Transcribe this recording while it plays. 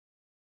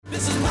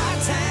This is my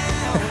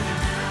town.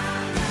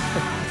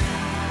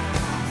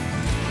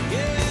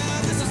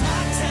 Yeah, this is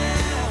my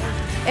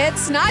town.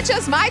 It's not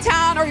just my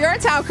town or your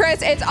town,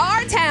 Chris. It's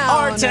our town.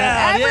 Our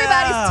town,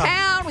 Everybody's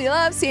town. We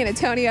love San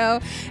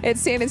Antonio.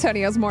 It's San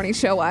Antonio's morning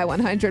show,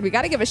 Y100. We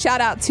got to give a shout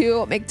out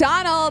to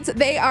McDonald's.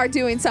 They are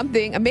doing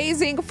something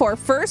amazing for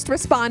first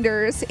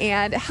responders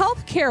and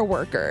healthcare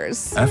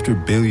workers. After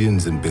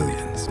billions and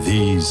billions,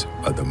 these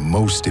are the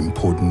most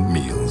important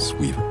meals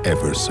we've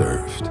ever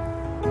served.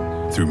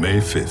 Through May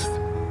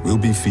 5th, we'll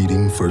be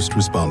feeding first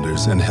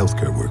responders and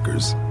healthcare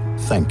workers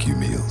thank you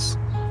meals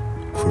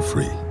for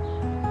free.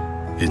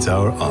 It's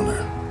our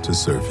honor to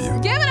serve you.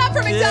 Give it up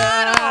for McDonald's.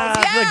 Yeah.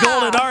 The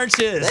Golden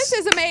Arches. This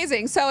is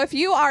amazing. So if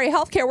you are a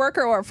healthcare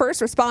worker or a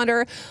first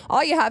responder,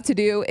 all you have to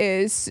do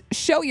is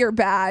show your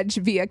badge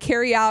via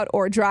carryout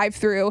or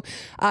drive-through.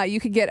 You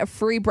could get a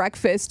free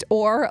breakfast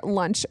or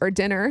lunch or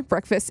dinner.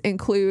 Breakfast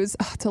includes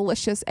a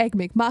delicious egg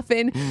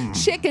McMuffin,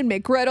 chicken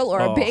McGriddle, or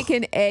a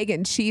bacon, egg,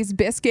 and cheese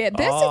biscuit.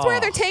 This is where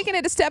they're taking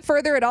it a step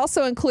further. It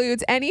also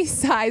includes any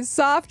size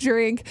soft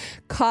drink,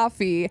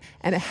 coffee,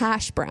 and a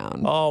hash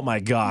brown. Oh, my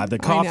God. The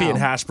coffee and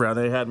hash brown,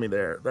 they had me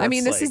there.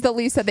 This is the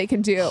least that they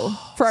can do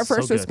for our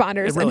first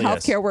responders and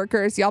healthcare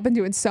workers. Y'all been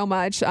doing so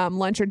much.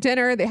 Lunch or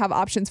dinner, they have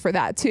options for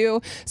that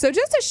too. So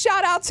just a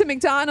shout out to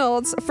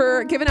McDonald's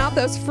for giving out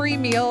those free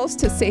meals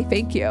to say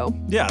thank you.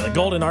 Yeah, the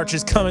Golden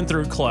Arches coming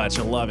through clutch.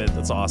 I love it.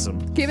 That's awesome.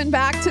 Giving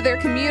back to their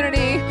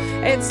community.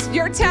 It's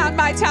your town,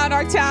 my town,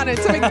 our town.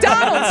 It's a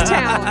McDonald's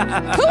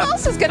town. Who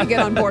else is going to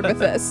get on board with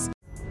this?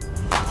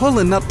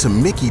 Pulling up to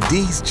Mickey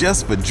D's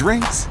just for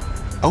drinks?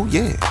 Oh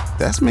yeah,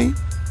 that's me.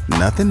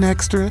 Nothing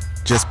extra,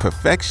 just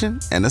perfection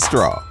and a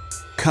straw.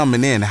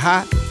 Coming in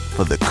hot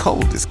for the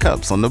coldest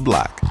cups on the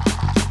block.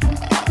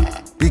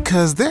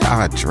 Because there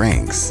are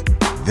drinks.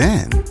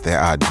 Then there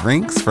are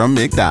drinks from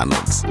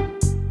McDonald's.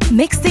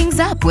 Mix things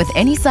up with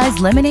any size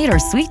lemonade or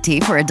sweet tea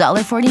for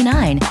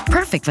 $1.49.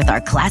 Perfect with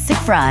our classic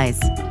fries.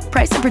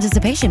 Price and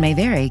participation may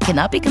vary.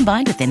 Cannot be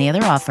combined with any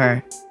other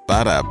offer.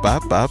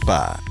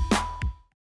 Ba-da-ba-ba-ba.